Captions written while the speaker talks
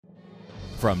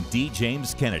from D.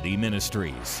 James Kennedy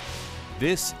Ministries.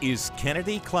 This is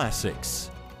Kennedy Classics.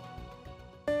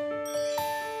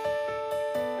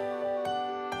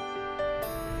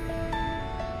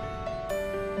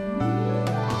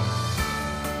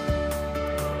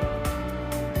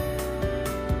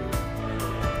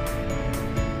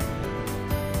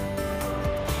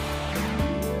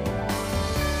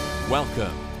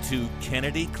 Welcome to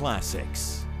Kennedy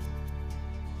Classics.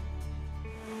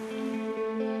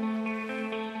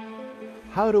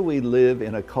 How do we live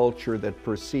in a culture that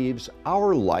perceives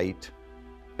our light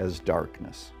as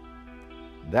darkness?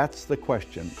 That's the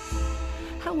question.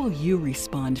 How will you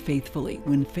respond faithfully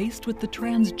when faced with the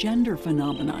transgender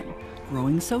phenomenon,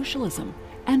 growing socialism,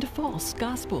 and false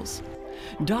gospels?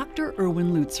 Dr.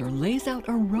 Erwin Lutzer lays out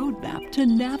a roadmap to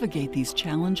navigate these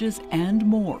challenges and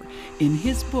more in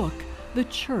his book, The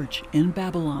Church in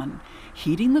Babylon,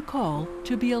 heeding the call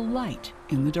to be a light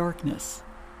in the darkness.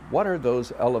 What are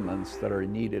those elements that are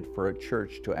needed for a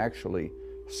church to actually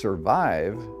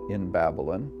survive in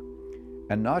Babylon,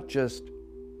 and not just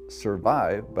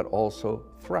survive, but also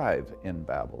thrive in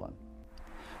Babylon?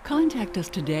 Contact us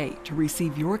today to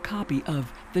receive your copy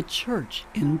of The Church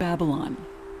in Babylon.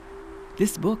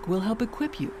 This book will help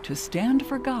equip you to stand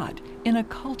for God in a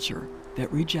culture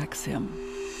that rejects Him.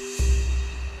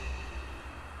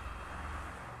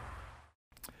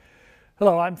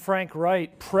 Hello, I'm Frank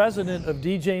Wright, president of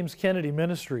D. James Kennedy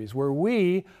Ministries, where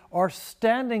we are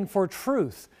standing for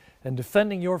truth and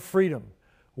defending your freedom.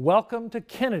 Welcome to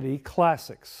Kennedy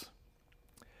Classics.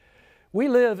 We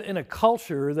live in a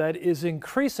culture that is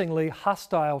increasingly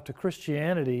hostile to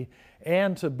Christianity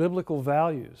and to biblical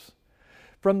values.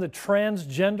 From the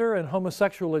transgender and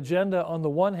homosexual agenda on the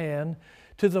one hand,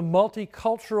 to the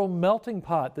multicultural melting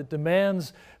pot that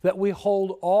demands that we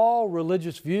hold all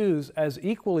religious views as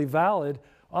equally valid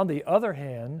on the other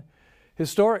hand,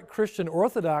 historic Christian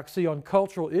orthodoxy on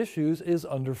cultural issues is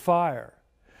under fire.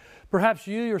 Perhaps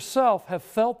you yourself have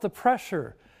felt the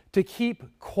pressure to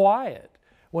keep quiet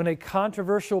when a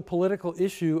controversial political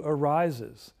issue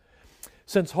arises,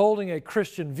 since holding a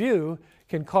Christian view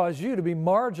can cause you to be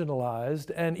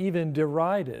marginalized and even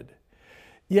derided.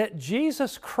 Yet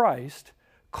Jesus Christ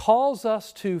calls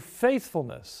us to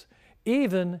faithfulness,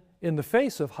 even in the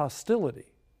face of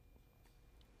hostility.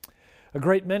 A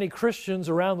great many Christians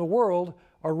around the world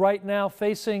are right now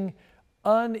facing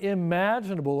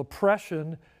unimaginable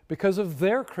oppression because of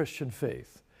their Christian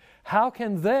faith. How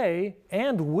can they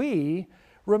and we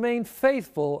remain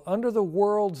faithful under the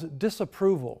world's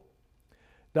disapproval?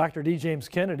 Dr. D. James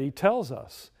Kennedy tells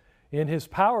us in his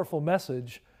powerful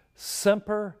message,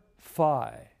 Semper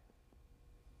Fi.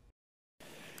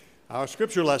 Our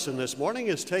scripture lesson this morning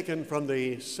is taken from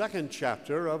the second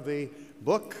chapter of the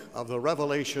book of the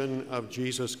Revelation of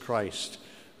Jesus Christ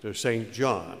to St.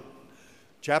 John,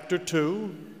 chapter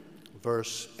 2,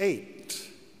 verse 8.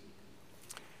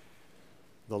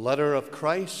 The letter of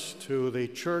Christ to the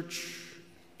church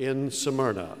in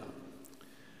Smyrna.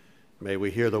 May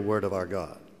we hear the word of our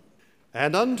God.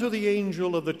 And unto the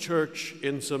angel of the church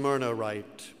in Smyrna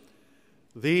write,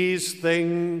 These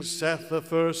things saith the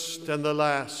first and the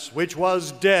last, which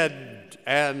was dead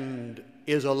and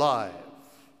is alive.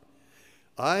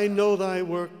 I know thy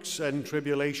works and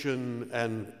tribulation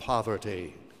and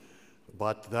poverty,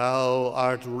 but thou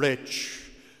art rich,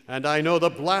 and I know the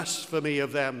blasphemy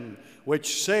of them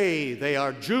which say they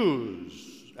are Jews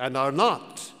and are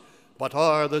not, but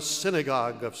are the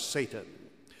synagogue of Satan.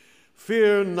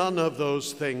 Fear none of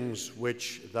those things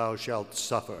which thou shalt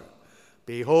suffer.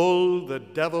 Behold, the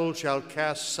devil shall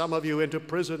cast some of you into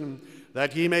prison,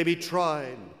 that ye may be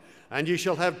tried, and ye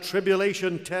shall have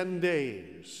tribulation 10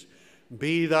 days.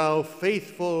 Be thou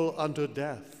faithful unto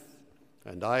death,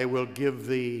 and I will give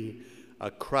thee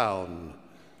a crown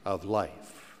of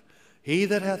life. He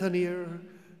that hath an ear,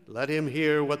 let him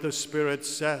hear what the Spirit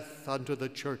saith unto the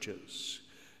churches.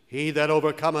 He that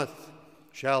overcometh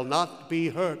shall not be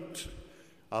hurt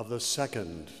of the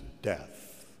second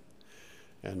death.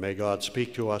 And may God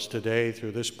speak to us today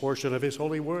through this portion of his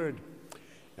holy word,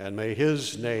 and may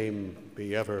his name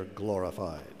be ever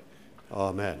glorified.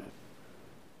 Amen.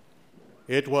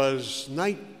 It was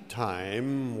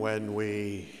nighttime when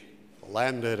we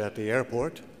landed at the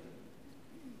airport,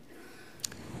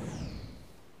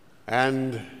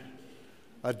 and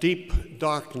a deep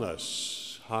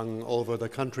darkness hung over the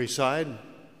countryside.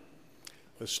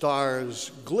 The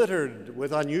stars glittered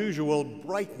with unusual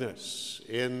brightness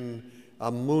in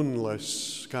a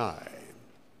moonless sky.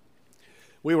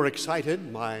 We were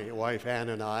excited, my wife Ann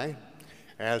and I,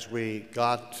 as we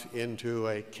got into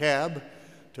a cab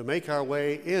to make our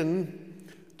way in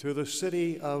to the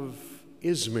city of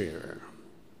Izmir.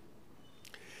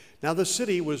 Now, the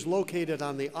city was located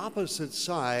on the opposite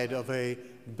side of a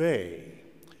bay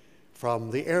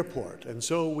from the airport, and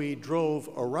so we drove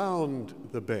around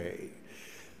the bay.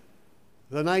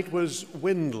 The night was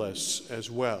windless as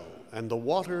well, and the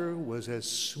water was as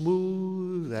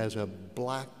smooth as a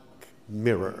black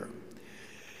mirror.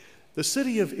 The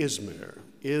city of Izmir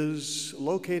is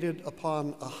located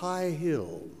upon a high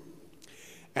hill,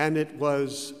 and it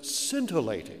was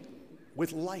scintillating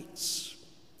with lights,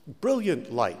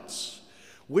 brilliant lights,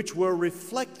 which were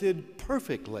reflected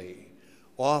perfectly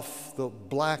off the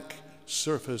black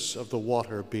surface of the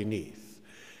water beneath.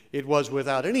 It was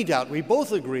without any doubt, we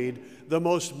both agreed, the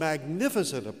most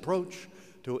magnificent approach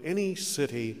to any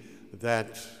city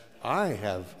that I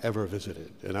have ever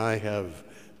visited, and I have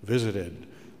visited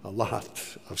a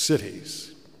lot of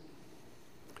cities.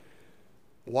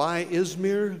 Why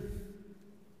Izmir?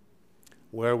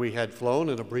 Where we had flown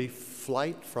in a brief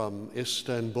flight from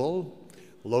Istanbul,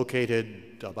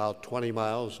 located about 20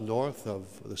 miles north of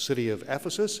the city of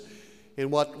Ephesus, in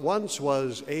what once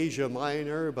was Asia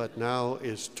Minor but now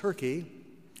is Turkey,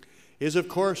 is of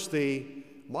course the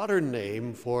modern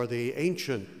name for the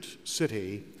ancient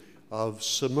city of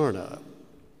Smyrna,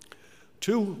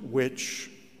 to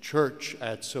which church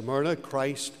at Smyrna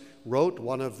Christ wrote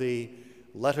one of the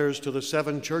letters to the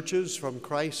 7 churches from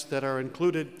Christ that are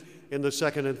included in the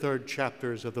 2nd and 3rd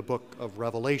chapters of the book of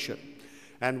Revelation,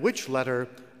 and which letter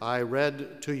I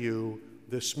read to you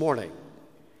this morning.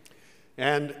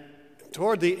 And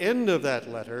toward the end of that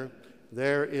letter,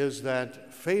 there is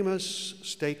that famous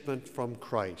statement from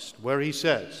Christ where he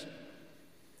says,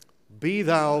 "Be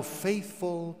thou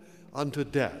faithful unto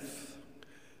death,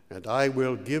 and I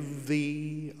will give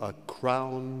thee a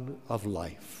crown of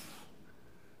life."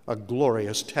 A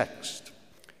glorious text.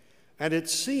 And it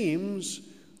seems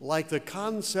like the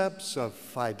concepts of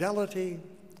fidelity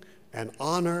and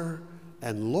honor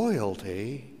and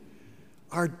loyalty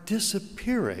are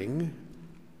disappearing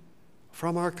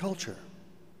from our culture.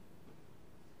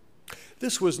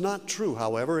 This was not true,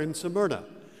 however, in Smyrna.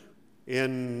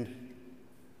 In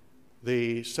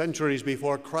the centuries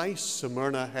before Christ,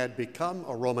 Smyrna had become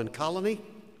a Roman colony,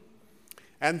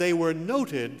 and they were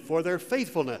noted for their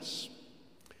faithfulness,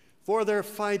 for their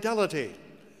fidelity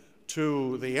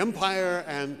to the empire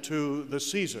and to the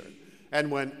Caesar. And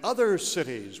when other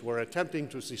cities were attempting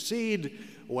to secede,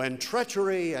 when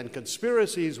treachery and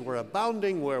conspiracies were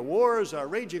abounding, where wars are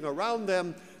raging around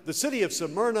them, the city of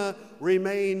Smyrna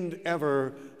remained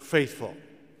ever faithful.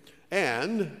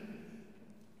 And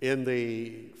in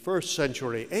the 1st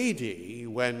century AD,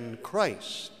 when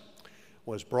Christ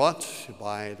was brought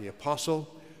by the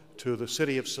apostle to the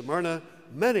city of Smyrna,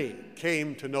 many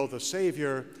came to know the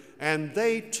Savior, and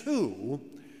they too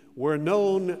were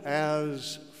known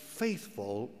as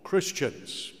faithful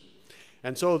Christians.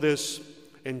 And so this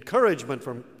encouragement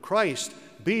from Christ,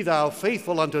 "Be thou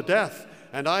faithful unto death,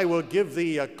 and I will give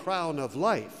thee a crown of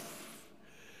life."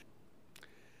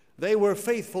 They were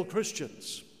faithful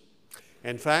Christians.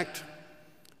 In fact,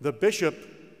 the bishop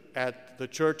at the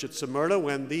church at Smyrna,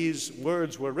 when these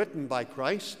words were written by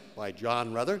Christ, by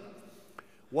John rather,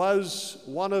 was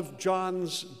one of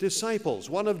John's disciples,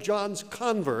 one of John's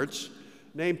converts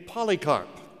named Polycarp,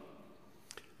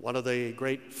 one of the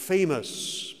great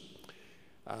famous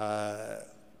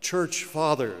church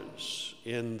fathers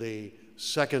in the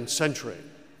 2nd century.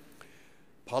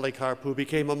 Polycarp, who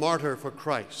became a martyr for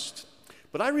Christ.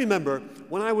 But I remember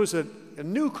when I was a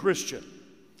new Christian,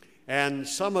 and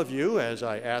some of you, as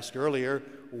I asked earlier,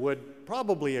 would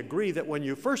probably agree that when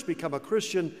you first become a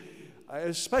Christian,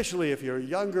 especially if you're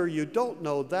younger, you don't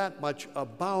know that much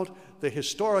about the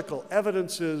historical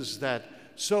evidences that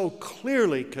so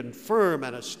clearly confirm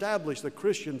and establish the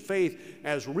Christian faith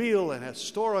as real and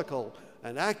historical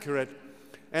and accurate.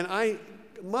 And I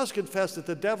must confess that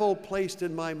the devil placed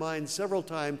in my mind several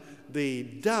times the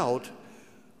doubt,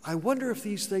 I wonder if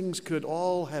these things could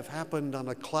all have happened on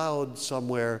a cloud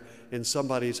somewhere in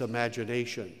somebody's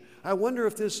imagination. I wonder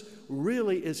if this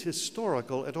really is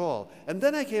historical at all. And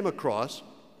then I came across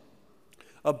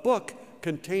a book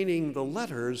containing the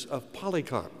letters of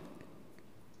Polycarp,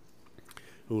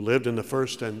 who lived in the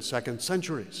 1st and 2nd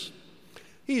centuries.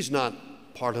 He's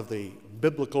not part of the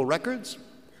biblical records,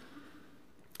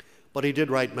 but he did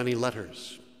write many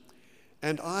letters.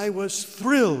 And I was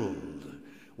thrilled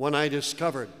when I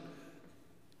discovered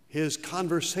his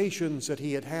conversations that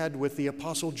he had had with the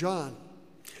Apostle John,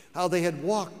 how they had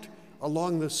walked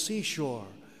along the seashore,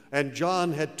 and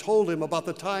John had told him about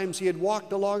the times he had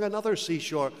walked along another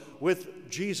seashore with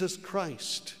Jesus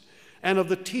Christ, and of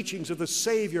the teachings of the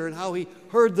Savior and how he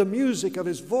heard the music of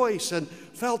his voice and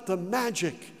felt the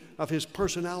magic of his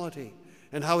personality.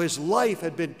 and how his life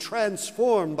had been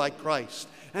transformed by Christ,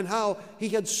 and how he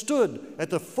had stood at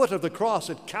the foot of the cross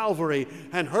at Calvary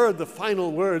and heard the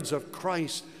final words of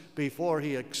Christ before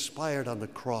he expired on the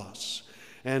cross.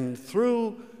 And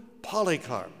through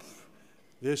Polycarp,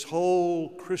 this whole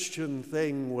Christian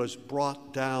thing was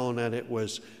brought down and it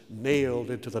was nailed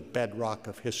into the bedrock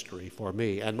of history for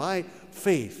me. And my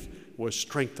faith was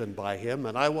strengthened by him,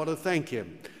 and I want to thank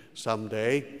him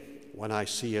someday when I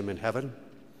see him in heaven.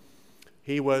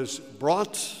 He was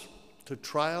brought to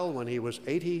trial when he was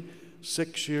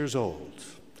 86 years old.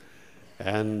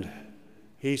 And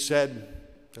he said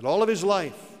that all of his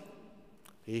life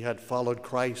he had followed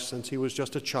Christ since he was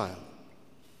just a child.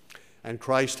 And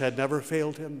Christ had never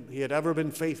failed him. He had ever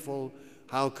been faithful.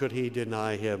 How could he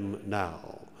deny him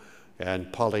now?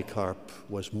 And Polycarp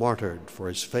was martyred for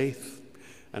his faith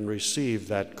and received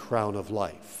that crown of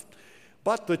life.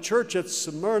 But the church at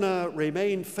Smyrna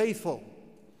remained faithful,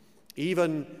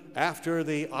 even after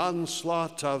the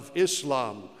onslaught of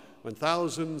Islam, when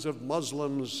thousands of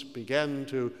Muslims began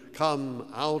to come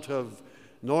out of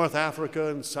North Africa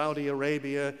and Saudi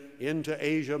Arabia into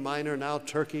Asia Minor, now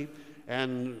Turkey,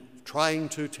 and trying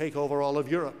to take over all of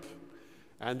Europe.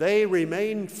 And they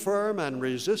remained firm and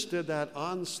resisted that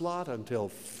onslaught until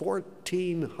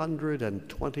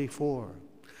 1424.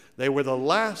 They were the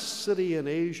last city in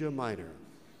Asia Minor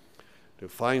to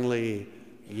finally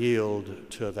yield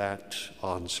to that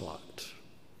onslaught.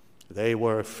 They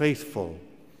were faithful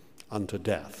unto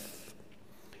death.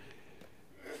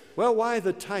 Well, why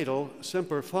the title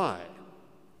Semper Fi?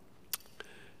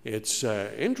 It's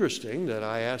interesting that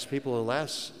I asked people in the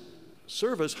last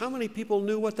service how many people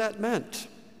knew what that meant.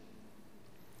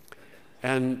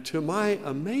 And to my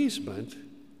amazement,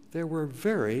 there were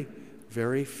very,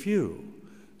 very few.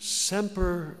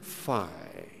 Semper Fi.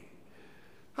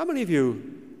 How many of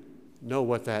you know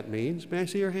what that means? May I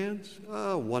see your hands?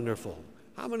 Oh, wonderful.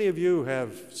 How many of you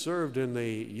have served in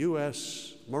the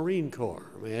U.S. Marine Corps?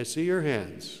 May I see your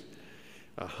hands?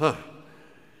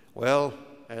 Well,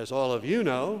 as all of you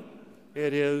know,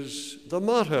 it is the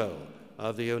motto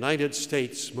of the United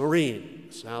States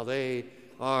Marines. Now, they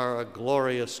are a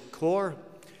glorious corps.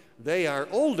 They are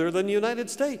older than the United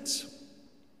States.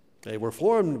 They were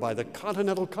formed by the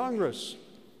Continental Congress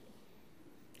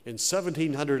in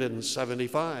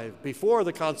 1775, before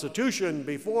the Constitution,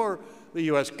 before the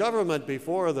U.S. government,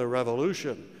 before the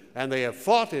Revolution. And they have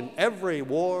fought in every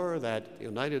war that the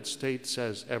United States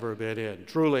has ever been in.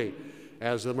 Truly,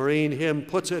 as the Marine hymn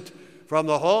puts it, from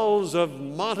the halls of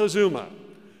Montezuma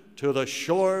to the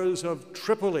shores of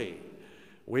Tripoli,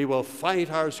 we will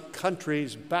fight our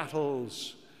country's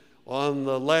battles on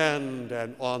the land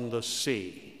and on the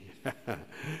sea.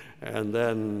 And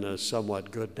then,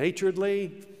 somewhat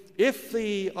good-naturedly, if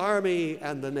the Army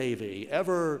and the Navy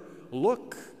ever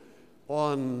look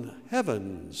on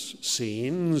heaven's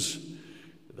scenes,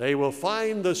 they will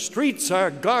find the streets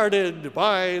are guarded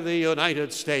by the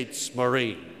United States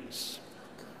Marines.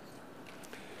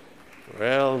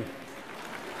 Well,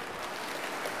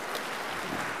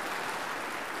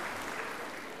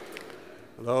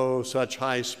 though such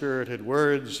high-spirited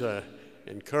words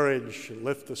encourage and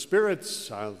lift the spirits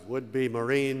of would-be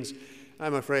Marines,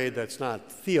 I'm afraid that's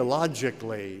not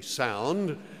theologically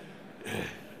sound.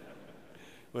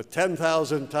 With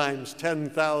 10,000 times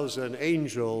 10,000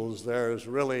 angels, there's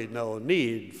really no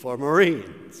need for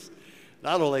Marines.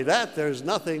 Not only that, there's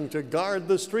nothing to guard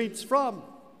the streets from.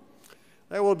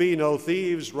 There will be no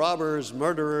thieves, robbers,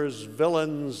 murderers,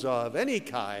 villains of any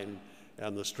kind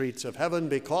on the streets of heaven,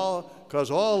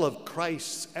 because all of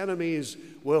Christ's enemies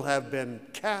will have been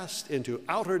cast into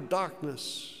outer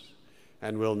darkness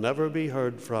and will never be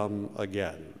heard from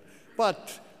again.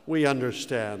 But we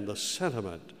understand the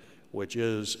sentiment which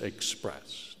is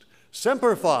expressed.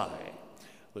 Semper Fi,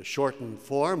 the shortened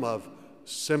form of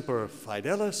Semper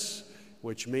Fidelis,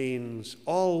 which means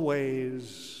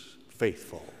always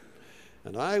faithful.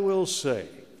 And I will say,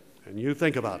 and you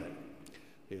think about it,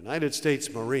 the United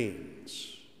States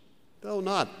Marines, though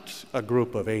not a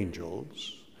group of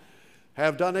angels,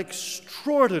 have done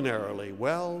extraordinarily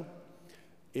well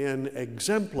in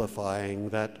exemplifying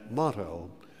that motto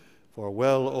for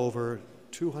well over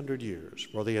 200 years,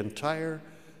 for the entire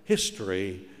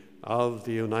history of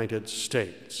the United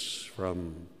States,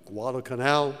 from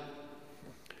Guadalcanal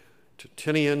to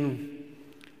Tinian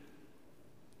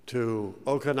to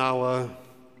Okinawa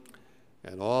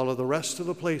and all of the rest of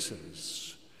the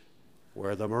places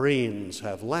where the Marines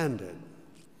have landed.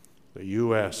 The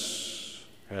U.S.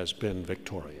 has been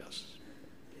victorious.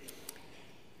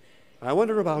 I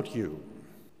wonder about you.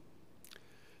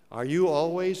 Are you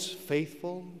always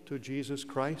faithful to Jesus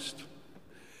Christ?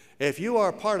 if you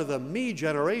are part of the me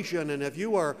generation, and if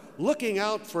you are looking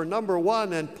out for number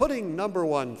one and putting number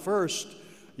one first,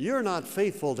 you're not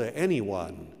faithful to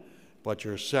anyone but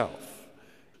yourself.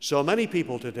 So many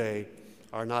people today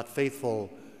are not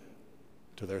faithful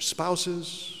to their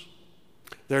spouses.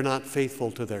 They're not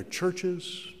faithful to their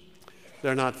churches.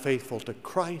 They're not faithful to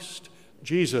Christ.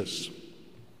 Jesus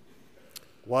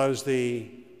was the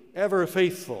ever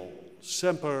faithful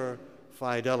Semper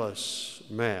Fidelis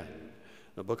man.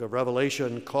 The book of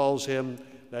Revelation calls him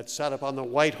that sat upon the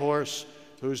white horse,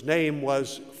 whose name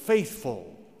was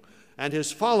Faithful. And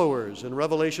his followers in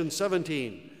Revelation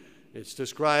 17, it's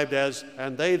described as,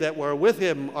 and they that were with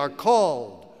him are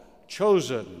called,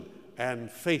 chosen, and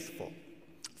faithful.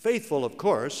 Faithful, of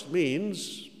course,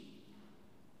 means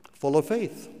full of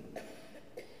faith.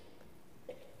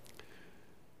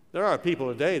 There are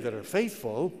people today that are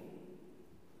faithful.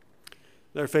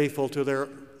 They're faithful to their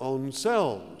own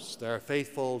selves. They're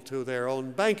faithful to their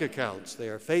own bank accounts. They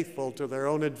are faithful to their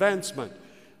own advancement.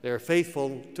 They're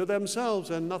faithful to themselves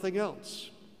and nothing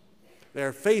else.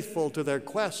 They're faithful to their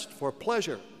quest for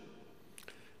pleasure,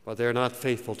 but they're not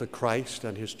faithful to Christ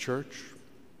and his church.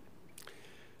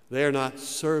 They're not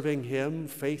serving him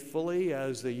faithfully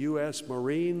as the U.S.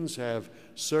 Marines have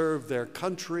served their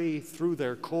country through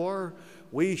their corps.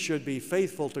 We should be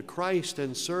faithful to Christ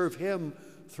and serve him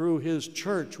through his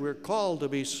church. We're called to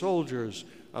be soldiers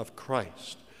of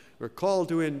Christ. We're called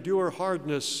to endure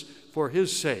hardness for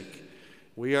his sake.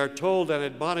 We are told and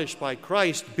admonished by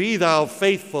Christ, be thou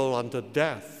faithful unto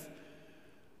death,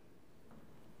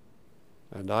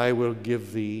 and I will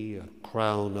give thee a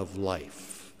crown of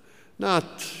life. Not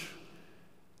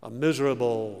a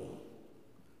miserable,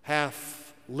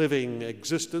 half-living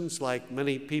existence like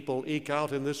many people eke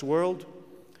out in this world,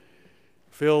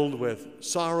 filled with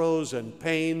sorrows and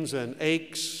pains and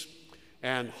aches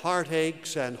and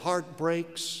heartaches and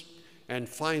heartbreaks and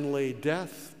finally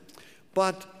death,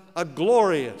 but a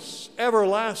glorious,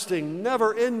 everlasting,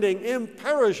 never-ending,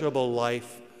 imperishable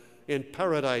life in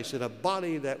paradise, in a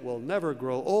body that will never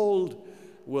grow old,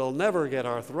 will never get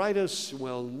arthritis,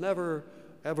 will never,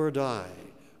 ever die.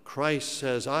 Christ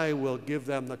says, I will give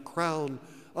them the crown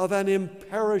of an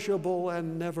imperishable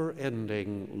and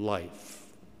never-ending life.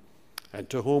 And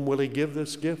to whom will he give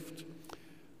this gift?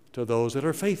 To those that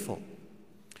are faithful.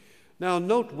 Now,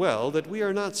 note well that we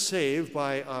are not saved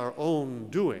by our own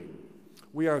doing.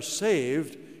 We are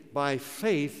saved by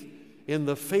faith in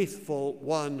the faithful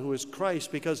one who is Christ,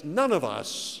 because none of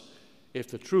us, if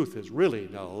the truth is really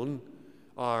known,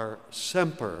 are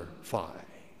Semper Fi.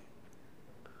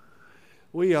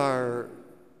 We are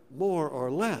more or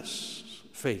less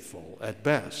faithful at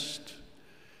best,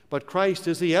 but Christ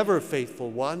is the ever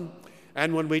faithful one,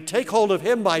 and when we take hold of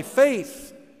him by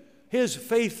faith, his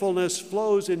faithfulness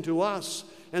flows into us,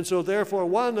 and so therefore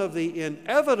one of the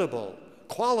inevitable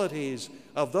qualities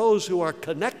of those who are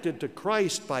connected to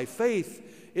Christ by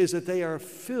faith is that they are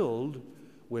filled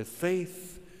with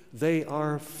faith. They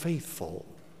are faithful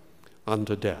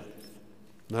unto death.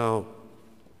 Now,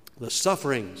 the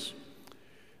sufferings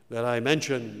that I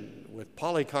mentioned with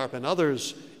Polycarp and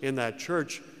others in that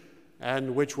church,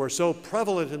 and which were so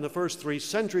prevalent in the first 3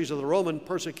 centuries of the Roman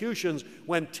persecutions,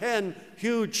 when 10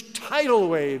 huge tidal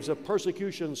waves of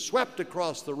persecution swept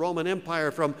across the Roman Empire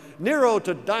from Nero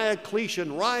to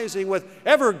Diocletian, rising with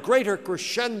ever greater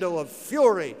crescendo of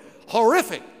fury,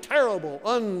 horrific, terrible,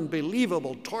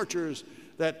 unbelievable tortures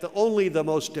that only the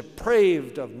most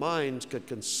depraved of minds could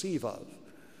conceive of,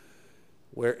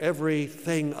 where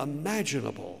everything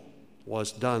imaginable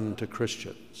was done to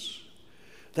Christians.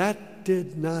 That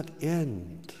did not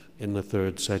end in the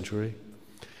 3rd century,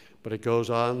 but it goes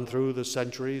on through the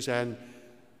centuries, and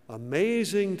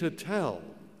amazing to tell,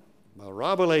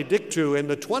 mirabile dictu, in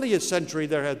the 20th century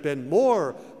there have been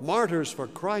more martyrs for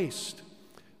Christ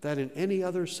than in any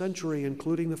other century,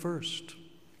 including the first.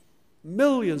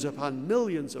 Millions upon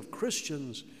millions of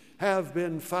Christians have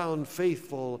been found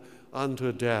faithful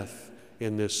unto death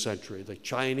in this century. The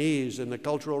Chinese in the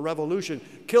Cultural Revolution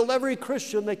killed every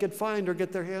Christian they could find or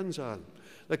get their hands on.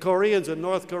 The Koreans in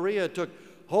North Korea took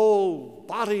whole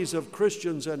bodies of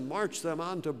Christians and marched them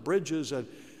onto bridges and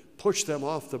pushed them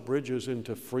off the bridges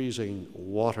into freezing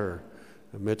water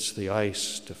amidst the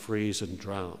ice to freeze and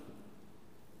drown.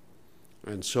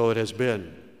 And so it has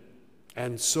been,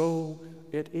 and so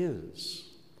it is.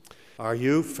 Are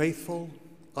you faithful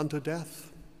unto death?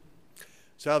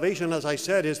 Salvation, as I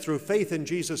said, is through faith in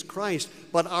Jesus Christ,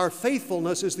 but our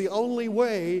faithfulness is the only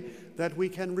way that we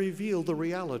can reveal the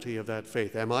reality of that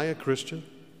faith. Am I a Christian?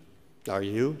 Are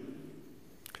you?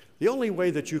 The only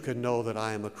way that you can know that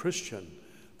I am a Christian,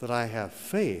 that I have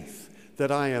faith,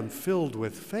 that I am filled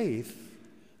with faith,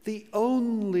 The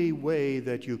only way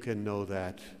that you can know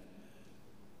that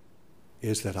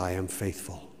is that I am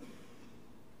faithful.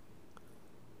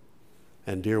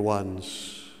 And dear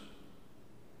ones,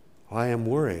 I am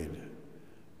worried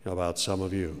about some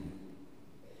of you.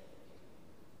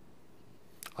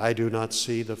 I do not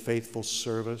see the faithful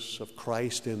service of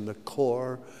Christ in the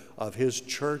core of his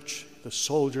church, the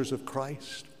soldiers of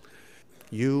Christ.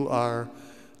 You are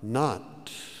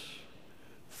not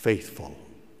faithful.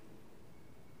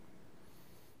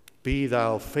 Be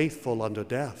thou faithful unto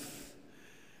death,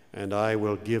 and I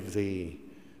will give thee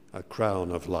a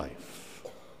crown of life.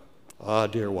 Ah,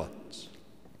 dear ones,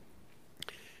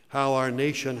 how our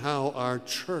nation, how our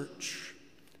church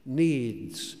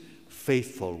needs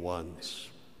faithful ones.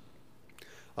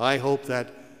 I hope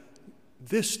that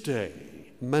this day,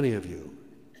 many of you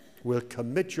will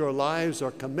commit your lives or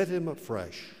commit him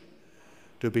afresh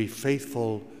to be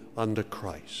faithful unto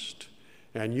Christ.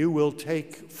 And you will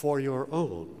take for your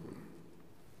own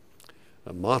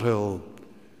the motto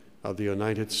of the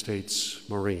United States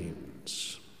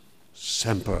Marines,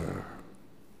 Semper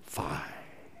Fi,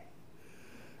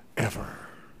 ever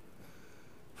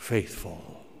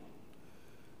faithful,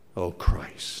 O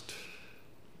Christ,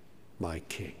 my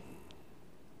King.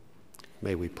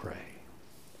 May we pray.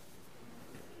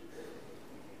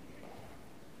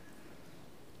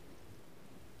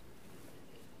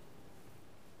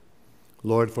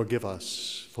 Lord, forgive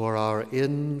us for our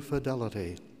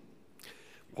infidelity,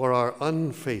 for our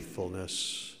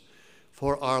unfaithfulness,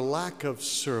 for our lack of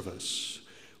service,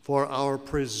 for our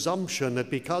presumption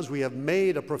that because we have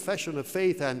made a profession of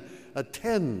faith and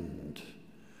attend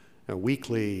a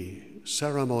weekly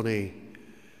ceremony,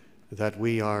 that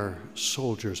we are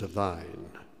soldiers of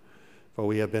thine. For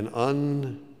we have been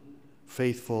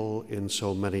unfaithful in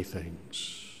so many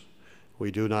things.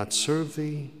 We do not serve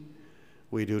thee.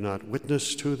 We do not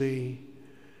witness to thee.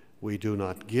 We do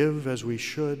not give as we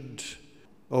should.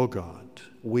 O God,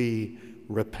 we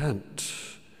repent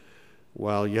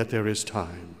while yet there is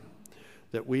time,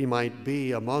 that we might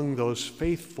be among those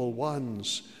faithful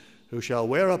ones who shall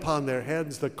wear upon their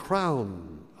heads the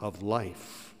crown of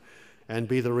life and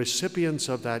be the recipients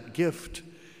of that gift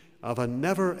of a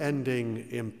never-ending,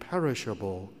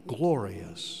 imperishable,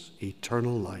 glorious,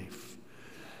 eternal life,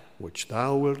 which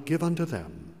thou wilt give unto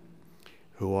them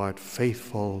who art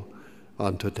faithful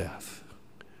unto death.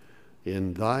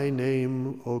 In thy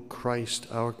name, O Christ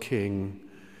our King,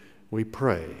 we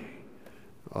pray.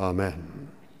 Amen.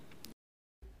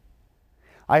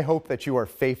 I hope that you are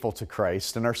faithful to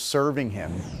Christ and are serving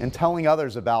him and telling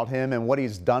others about him and what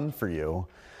he's done for you.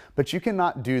 But you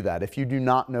cannot do that if you do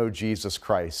not know Jesus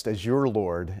Christ as your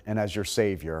Lord and as your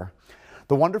Savior.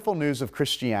 The wonderful news of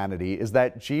Christianity is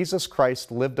that Jesus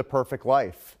Christ lived a perfect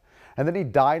life, and then he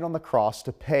died on the cross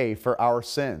to pay for our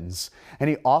sins, and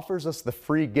he offers us the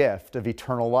free gift of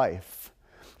eternal life.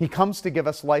 He comes to give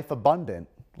us life abundant,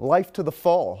 life to the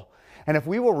full, and if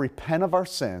we will repent of our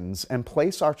sins and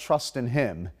place our trust in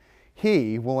him,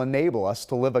 he will enable us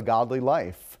to live a godly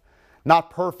life, not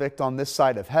perfect on this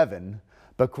side of heaven,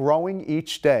 but growing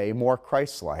each day more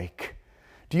Christ-like.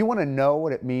 Do you want to know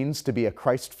what it means to be a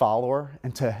Christ follower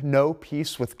and to know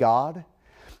peace with God?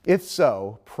 If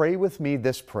so, pray with me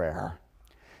this prayer.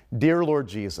 Dear Lord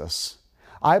Jesus,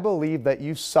 I believe that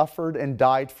you suffered and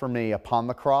died for me upon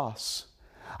the cross.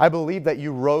 I believe that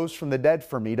you rose from the dead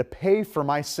for me to pay for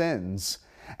my sins.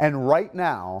 And right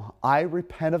now, I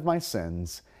repent of my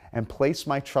sins and place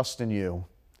my trust in you,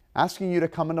 asking you to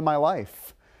come into my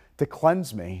life, to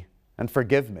cleanse me and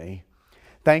forgive me.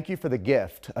 Thank you for the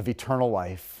gift of eternal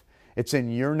life. It's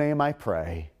in your name I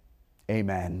pray.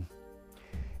 Amen.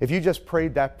 If you just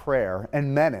prayed that prayer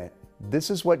and meant it,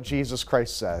 this is what Jesus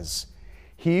Christ says.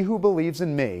 He who believes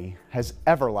in me has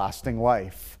everlasting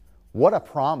life. What a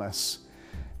promise.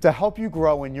 To help you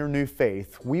grow in your new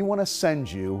faith, we want to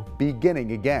send you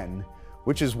Beginning Again,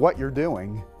 which is what you're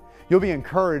doing. You'll be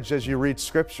encouraged as you read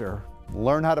Scripture,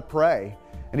 learn how to pray,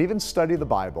 and even study the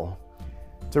Bible.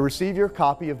 To receive your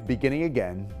copy of Beginning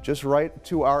Again, just write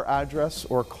to our address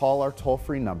or call our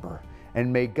toll-free number,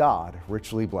 and may God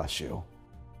richly bless you.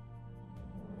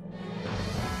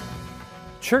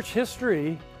 Church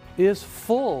history is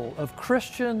full of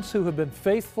Christians who have been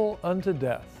faithful unto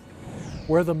death,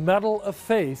 where the metal of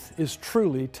faith is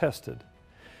truly tested.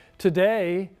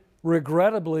 Today,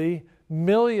 regrettably,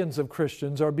 millions of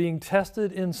Christians are being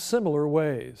tested in similar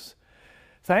ways.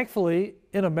 Thankfully,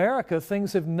 in America,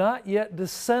 things have not yet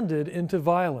descended into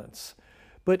violence,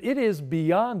 but it is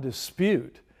beyond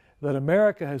dispute that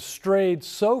America has strayed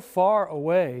so far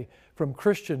away from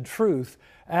Christian truth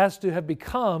as to have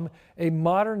become a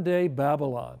modern-day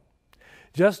Babylon.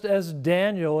 Just as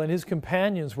Daniel and his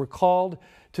companions were called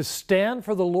to stand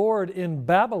for the Lord in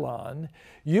Babylon,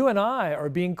 you and I are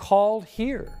being called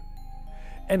here.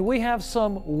 And we have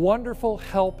some wonderful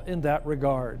help in that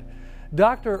regard.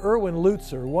 Dr. Erwin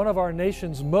Lutzer, one of our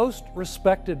nation's most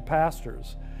respected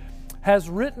pastors, has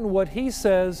written what he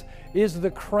says is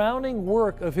the crowning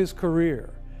work of his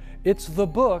career. It's the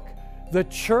book, The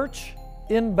Church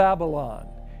in Babylon,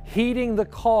 Heeding the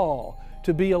Call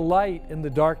to be a Light in the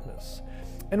Darkness.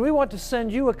 And we want to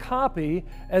send you a copy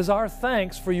as our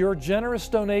thanks for your generous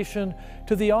donation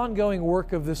to the ongoing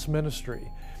work of this ministry.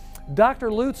 Dr.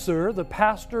 Lutzer, the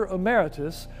pastor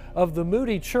emeritus of the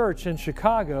Moody Church in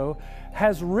Chicago,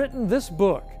 has written this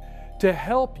book to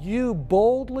help you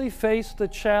boldly face the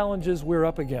challenges we're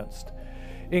up against,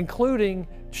 including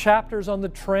chapters on the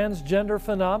transgender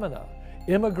phenomena,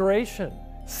 immigration,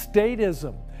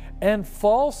 statism, and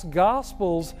false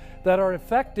gospels that are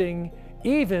affecting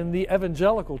even the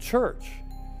evangelical church.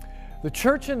 The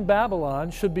Church in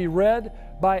Babylon should be read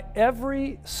by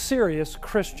every serious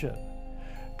Christian.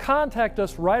 Contact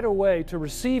us right away to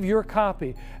receive your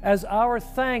copy as our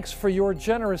thanks for your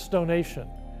generous donation.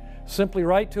 Simply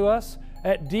write to us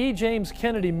at D. James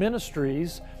Kennedy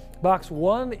Ministries, Box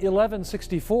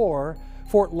 11164,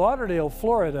 Fort Lauderdale,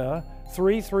 Florida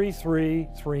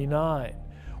 33339,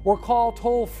 or call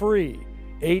toll-free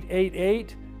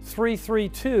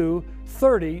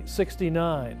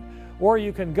 888-332-3069, or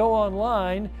you can go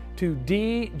online to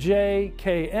djkm.org.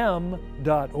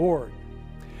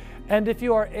 And if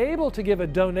you are able to give a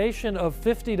donation of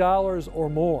 $50 or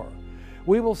more,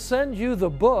 we will send you the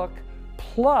book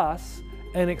plus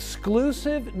an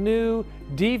exclusive new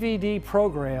DVD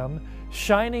program,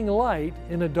 Shining Light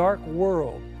in a Dark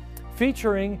World,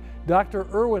 featuring Dr.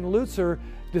 Erwin Lutzer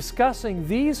discussing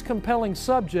these compelling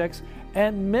subjects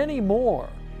and many more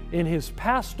in his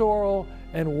pastoral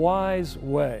and wise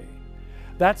way.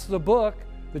 That's the book,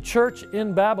 The Church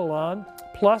in Babylon,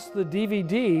 plus the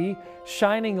DVD,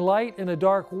 Shining Light in a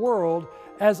Dark World,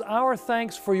 as our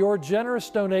thanks for your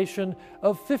generous donation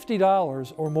of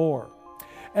 $50 or more.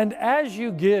 And as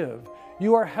you give,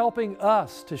 you are helping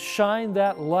us to shine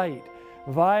that light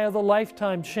via the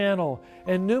Lifetime channel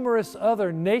and numerous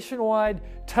other nationwide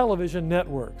television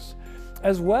networks,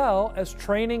 as well as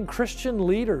training Christian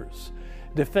leaders,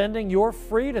 defending your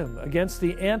freedom against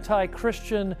the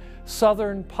anti-Christian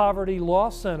Southern Poverty Law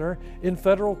Center in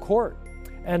federal court,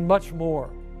 and much more.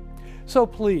 So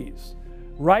please,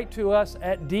 write to us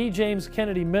at D. James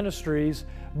Kennedy Ministries,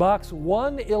 Box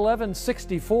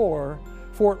 11164,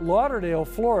 Fort Lauderdale,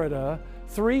 Florida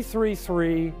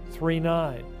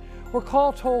 33339, or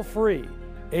call toll-free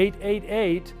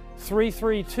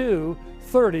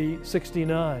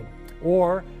 888-332-3069,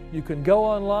 or you can go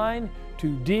online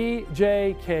to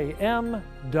djkm.org.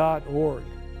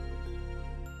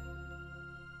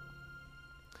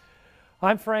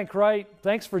 I'm Frank Wright.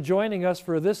 Thanks for joining us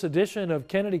for this edition of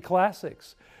Kennedy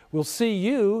Classics. We'll see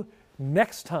you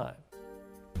next time.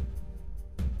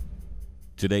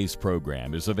 Today's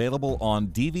program is available on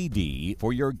DVD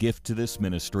for your gift to this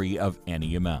ministry of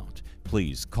any amount.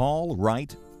 Please call,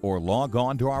 write, or log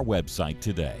on to our website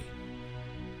today.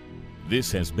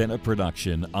 This has been a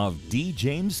production of D.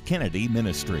 James Kennedy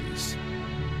Ministries.